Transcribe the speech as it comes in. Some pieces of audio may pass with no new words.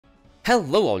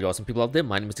Hello all you awesome people out there,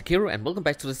 my name is Takeru and welcome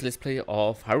back to this Let's Play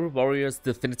of Hyrule Warriors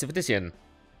Definitive Edition.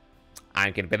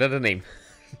 I'm getting better at the name.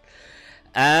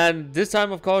 And this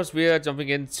time, of course, we are jumping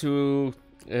into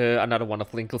another one of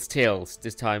Linkle's tales.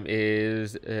 This time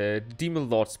is Demon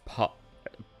Lord's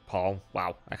wow,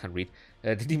 I can't read.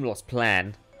 The Demon Lord's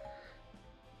plan.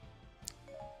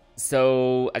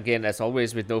 So, again, as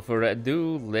always, with no further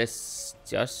ado, let's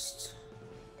just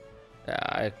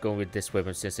go with this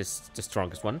weapon since it's the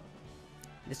strongest one.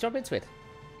 Let's jump into it.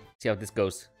 See how this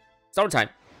goes. Start time.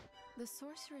 The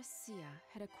sorceress Sia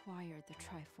had acquired the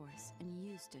Triforce and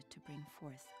used it to bring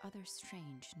forth other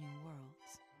strange new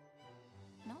worlds.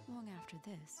 Not long after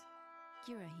this,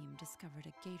 Girahim discovered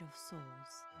a Gate of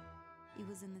Souls. It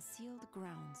was in the sealed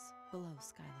grounds below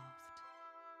Skyloft.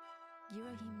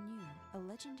 Girahim knew a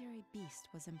legendary beast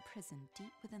was imprisoned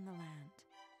deep within the land.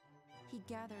 He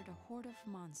gathered a horde of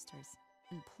monsters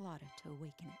and plotted to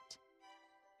awaken it.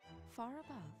 Far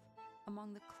above,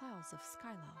 among the clouds of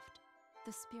Skyloft,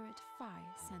 the spirit Phi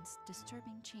sensed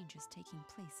disturbing changes taking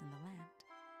place in the land.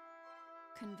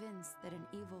 Convinced that an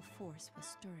evil force was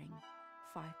stirring,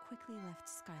 Phi quickly left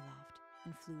Skyloft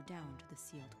and flew down to the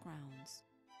sealed grounds.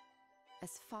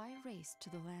 As Phi raced to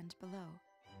the land below,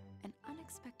 an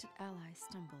unexpected ally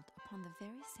stumbled upon the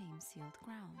very same sealed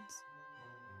grounds.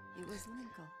 It was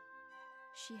Linkle.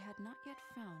 She had not yet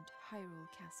found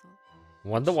Hyrule Castle.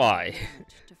 Wonder why.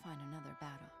 To find another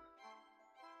battle.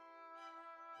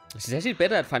 She's actually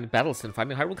better at finding battles than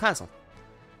finding Hyrule Castle.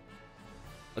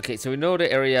 Okay, so we know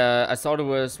the area. I thought it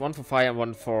was one for Fire and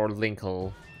one for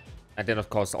Linkle. And then, of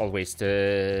course, always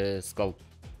the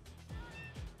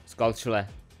Skulltula.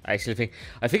 I think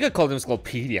I called him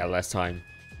Skullpedia last time.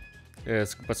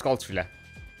 But Skulltula.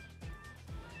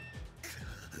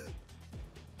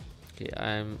 Okay,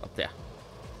 I'm up there.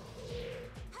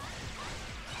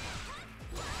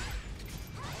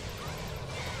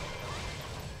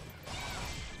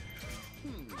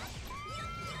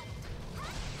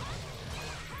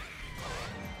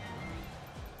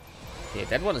 Yeah,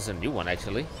 that one is a new one,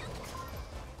 actually.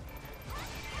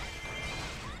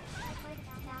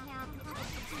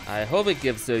 I hope it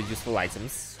gives useful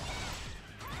items.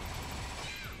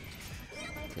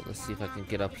 Okay, let's see if I can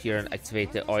get up here and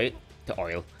activate the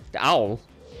owl.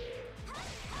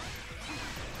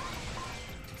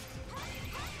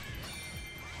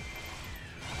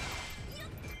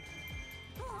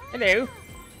 Hello.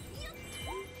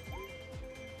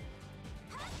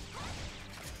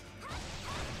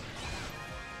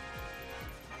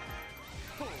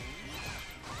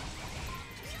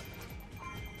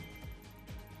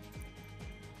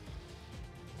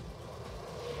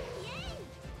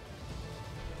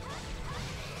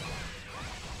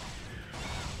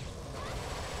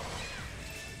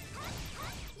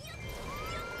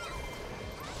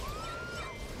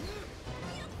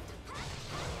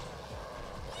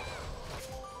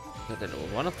 Got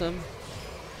one of them.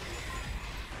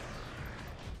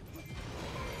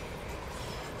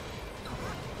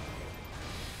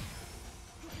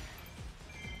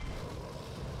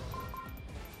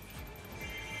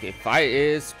 Okay, Fire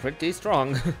is pretty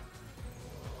strong.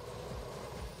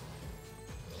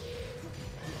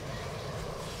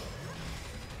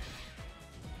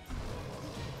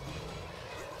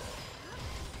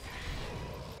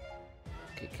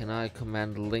 Okay, can I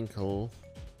command Linkle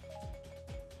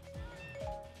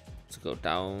to go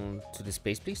down to the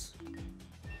space, please?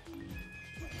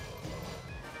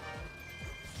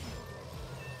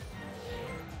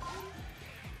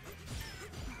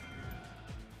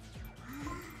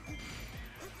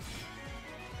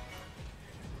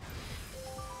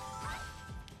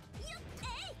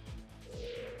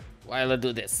 While I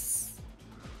do this.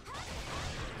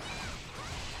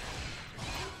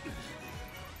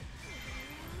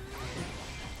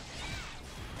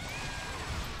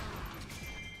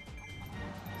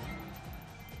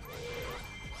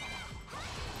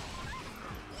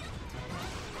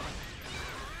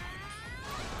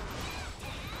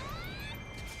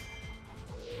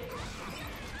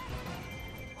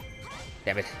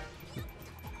 Damn it.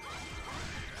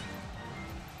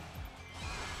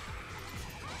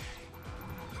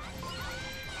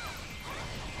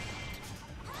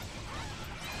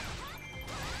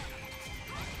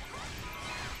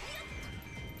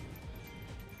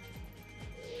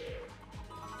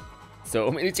 So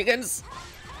many chickens.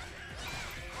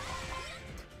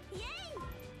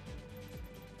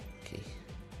 Okay.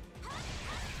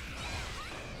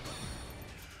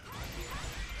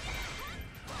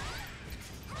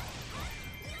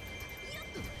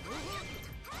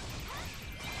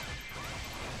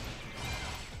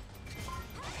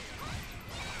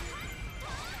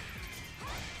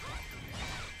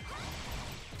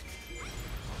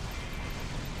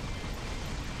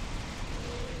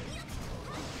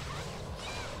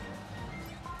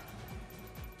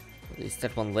 Is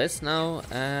that one less now?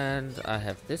 And I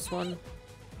have this one.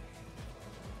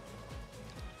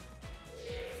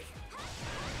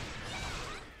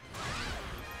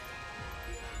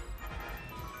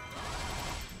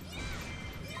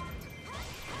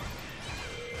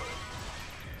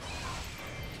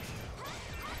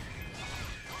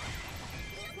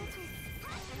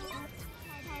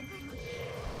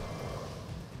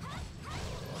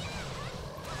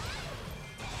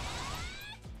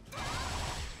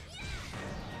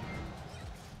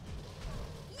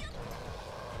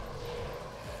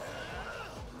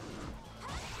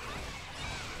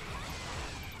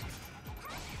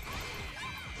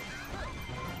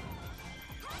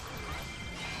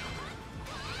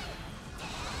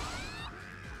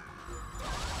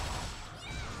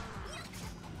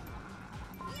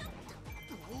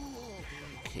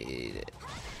 Okay.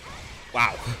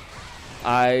 Wow.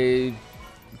 I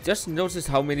just noticed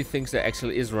how many things there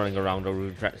actually is running around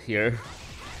over here.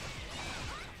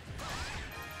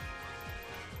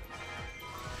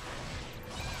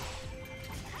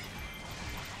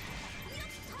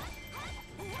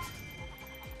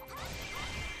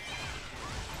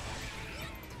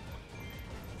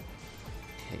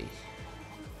 Okay.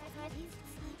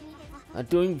 I'm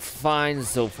doing fine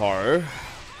so far.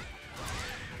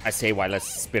 I say while I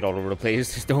spit all over the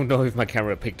place. Don't know if my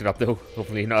camera picked it up though.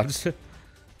 Hopefully not.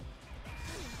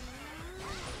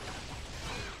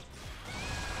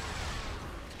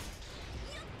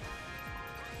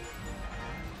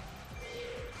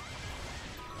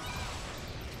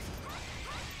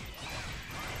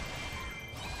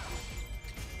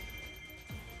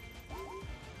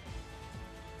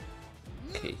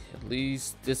 Okay, at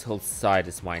least this whole side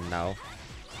is mine now.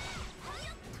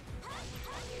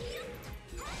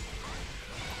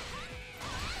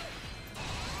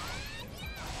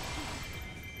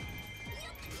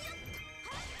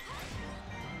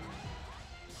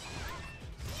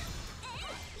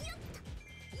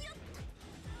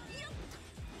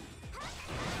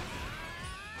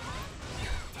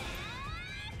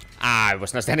 I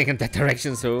was not standing in that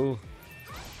direction, so...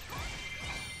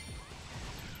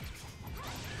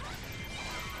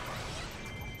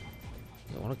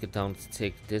 I want to get down to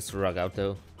take this rug out,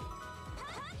 though.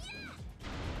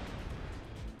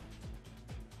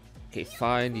 Okay,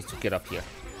 fine, need to get up here.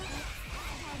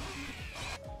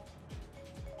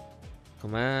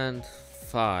 Command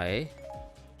Phi.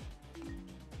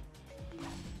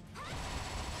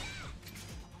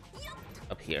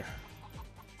 Up here.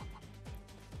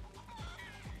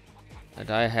 And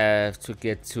I have to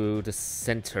get to the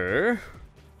center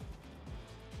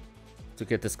to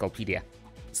get the Skullpedia.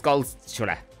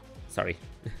 Skullshura. Sorry.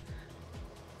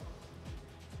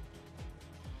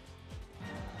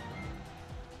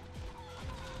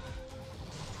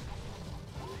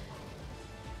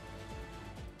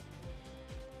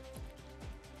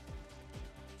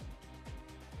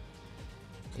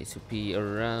 Okay, so be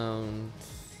around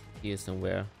here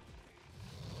somewhere.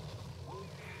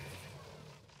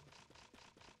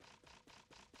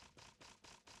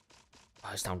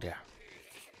 Oh, it's down there.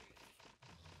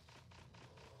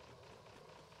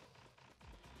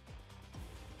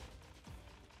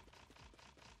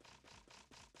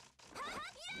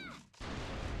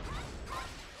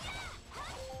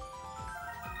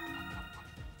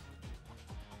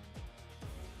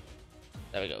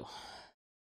 There we go.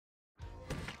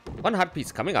 One hard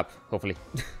piece coming up, hopefully.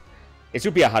 It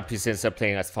should be a hard piece since I'm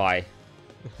playing as Phi.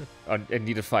 I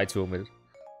need a Phi to omit.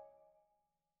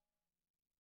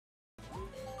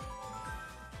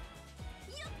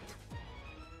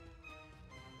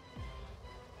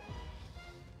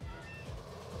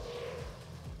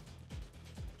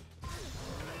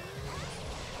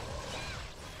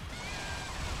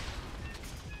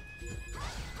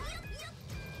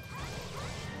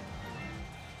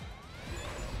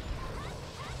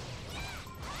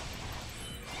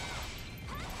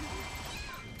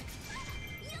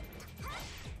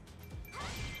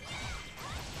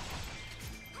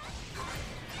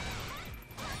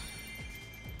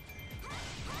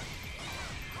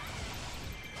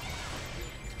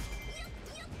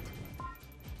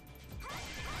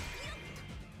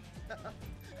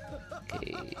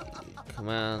 Okay,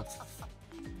 command,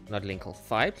 not Linkle,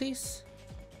 Phi, please.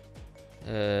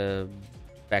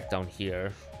 Back down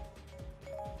here.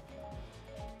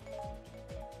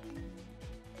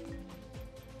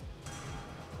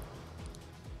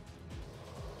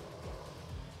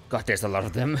 God, there's a lot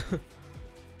of them.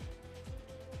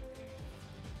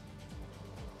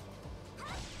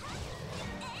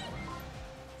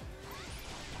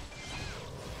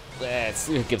 Let's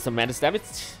give some menace damage.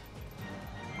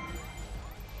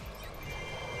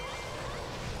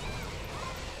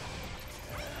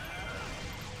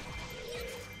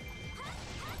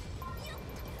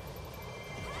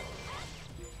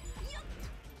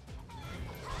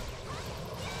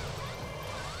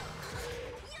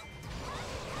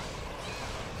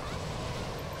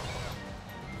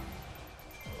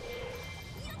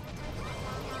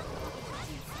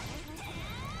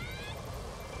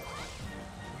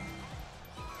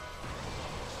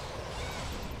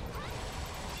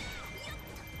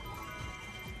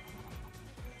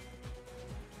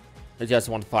 I just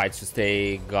want fights to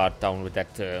stay guard down with that.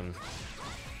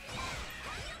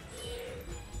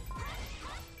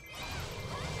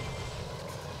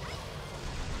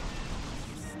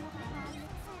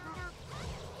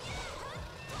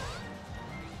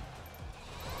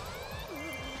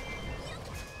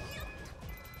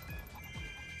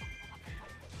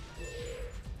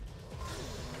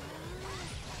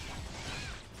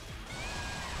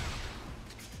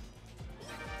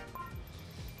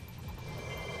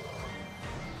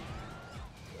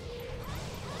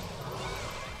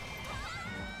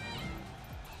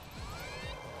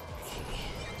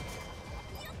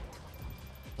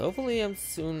 Hopefully I'm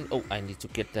soon... Oh, I need to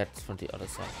get that from the other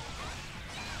side.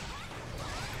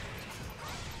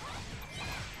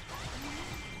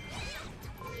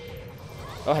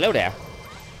 Oh, hello there.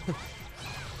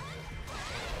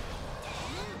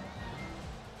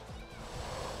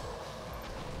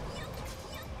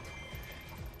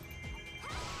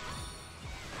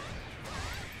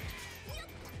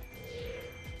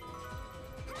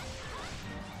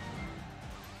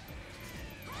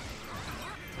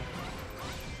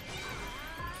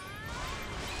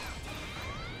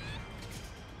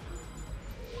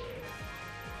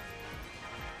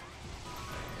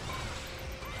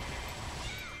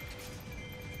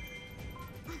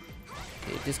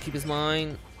 This keep is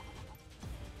mine.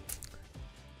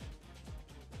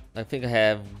 I think I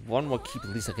have one more keep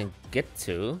at least I can get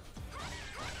to.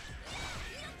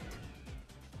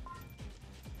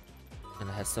 And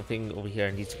I have something over here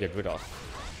I need to get rid of.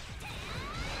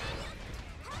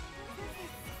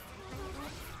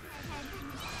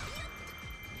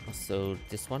 Also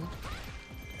this one.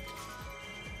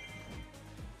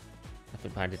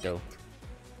 Nothing behind it though.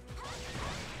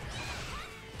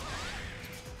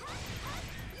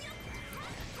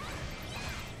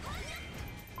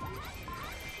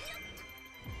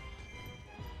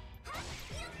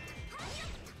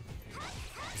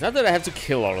 It's not that I have to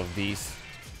kill all of these.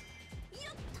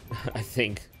 I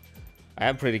think I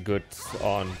am pretty good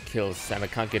on kills and I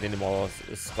can't get any more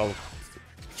skull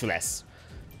to less.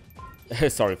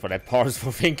 Sorry for that pause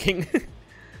for thinking.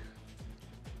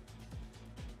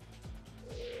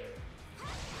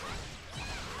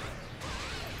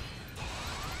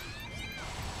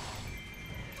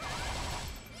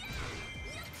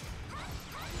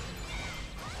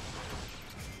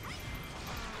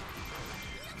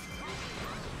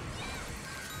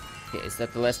 Okay, is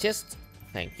that the last chest?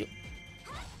 Thank you.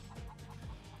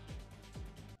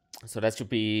 So that should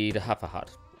be the half a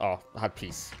heart. Oh, heart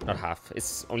piece, not half.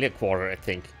 It's only a quarter, I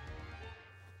think.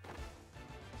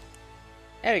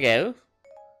 There we go.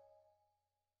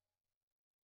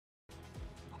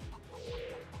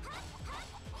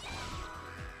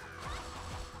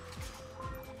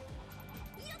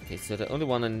 Okay, so the only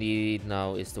one I need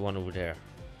now is the one over there.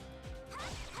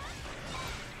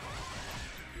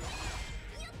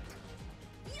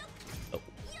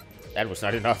 That was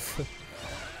not enough.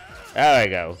 There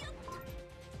we go.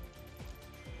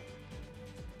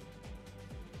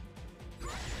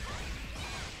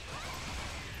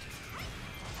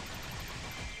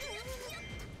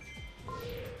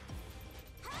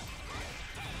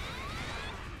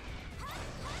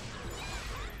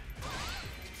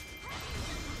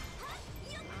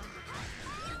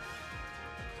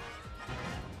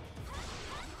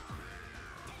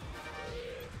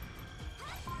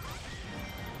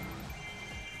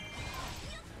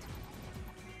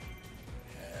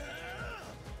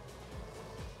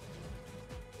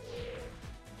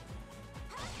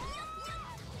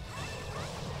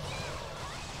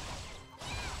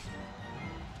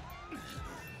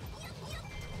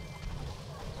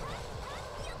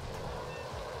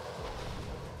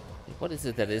 What is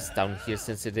it that is down here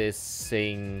since it is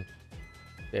saying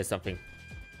there's something?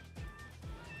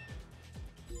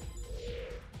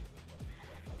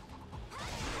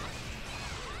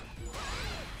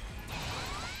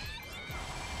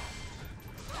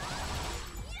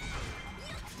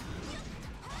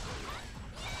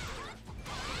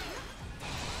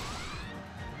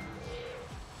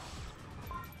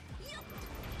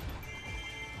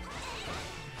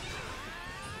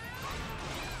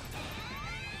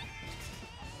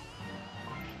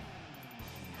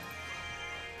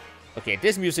 Okay,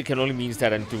 this music can only mean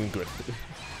that I'm doing good.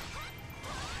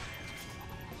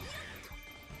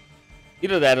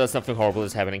 Either that or something horrible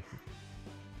is happening.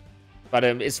 But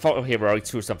it's for Heroic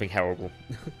 2 something horrible.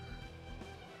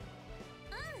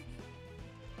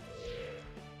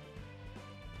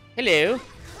 Hello.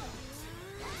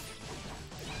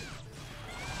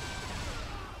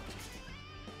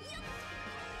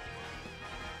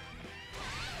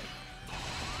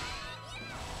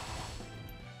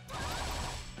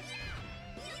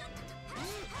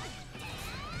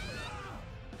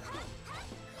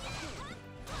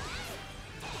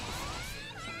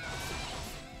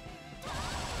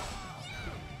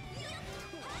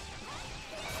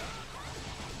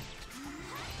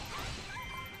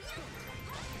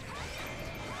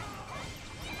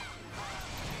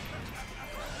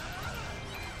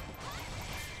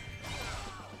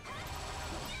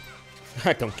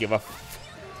 I don't give a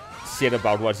shit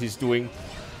about what he's doing.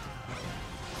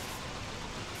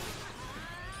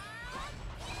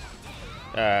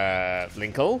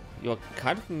 Linkle, you're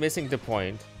kind of missing the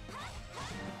point.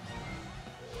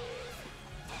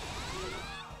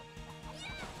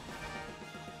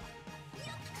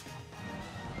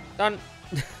 Done.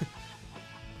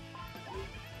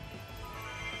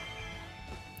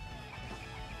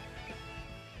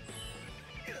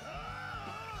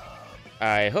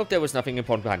 I hope there was nothing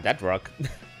important behind that rock.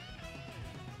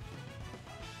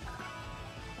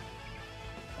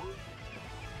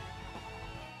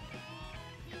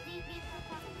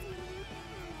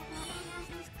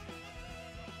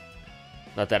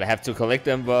 Not that I have to collect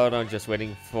them, but I'm just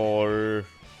waiting for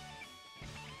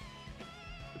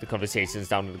the conversations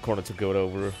down in the corner to go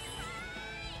over.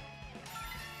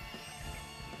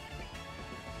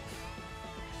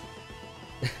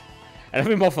 And it'll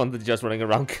be more fun than just running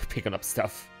around picking up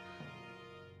stuff.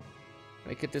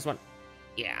 Can I get this one?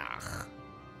 Yeah.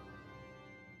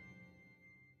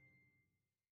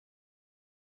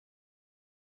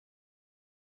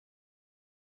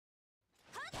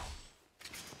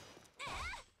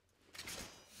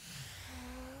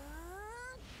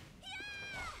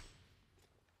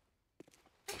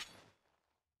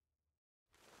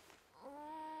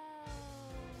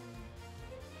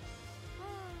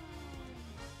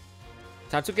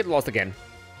 Time to get lost again.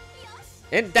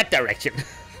 In that direction.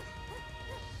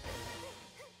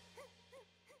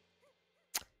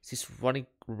 She's running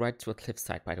right to a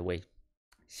cliffside, by the way.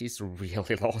 She's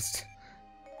really lost.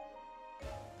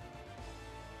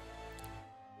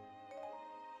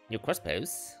 New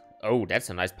crossbows. Oh, that's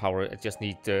a nice power. I just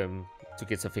need to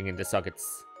get something in the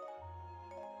sockets.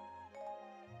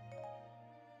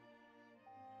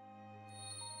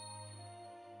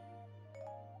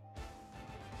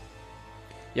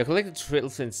 You collected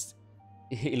trills and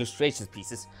illustrations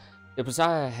pieces. Your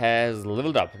Persona has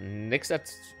leveled up. Next at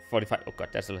 45. Oh god,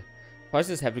 that's a...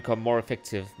 Poisons have become more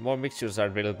effective. More mixtures are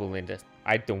available in the...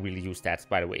 I don't really use that,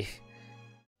 by the way.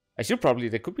 I should probably.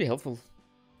 They could be helpful.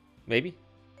 Maybe.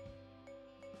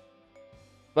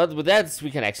 But with that,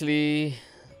 we can actually...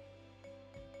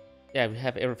 Yeah, we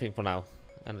have everything for now.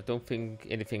 And I don't think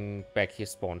anything back here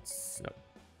spawns. No.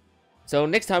 So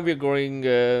next time we're going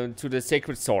to the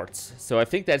Sacred Swords. So I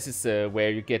think that is where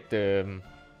you get the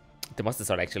Master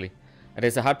Sword actually. And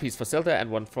there's a heart piece for Zelda and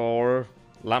one for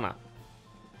Lana.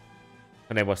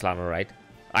 Her name was Lana, right?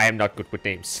 I am not good with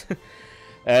names.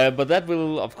 But that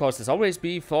will, of course, as always,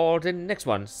 be for the next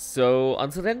one. So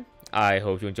until then, I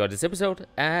hope you enjoyed this episode.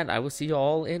 And I will see you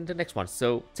all in the next one.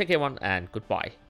 So take care, everyone, and goodbye.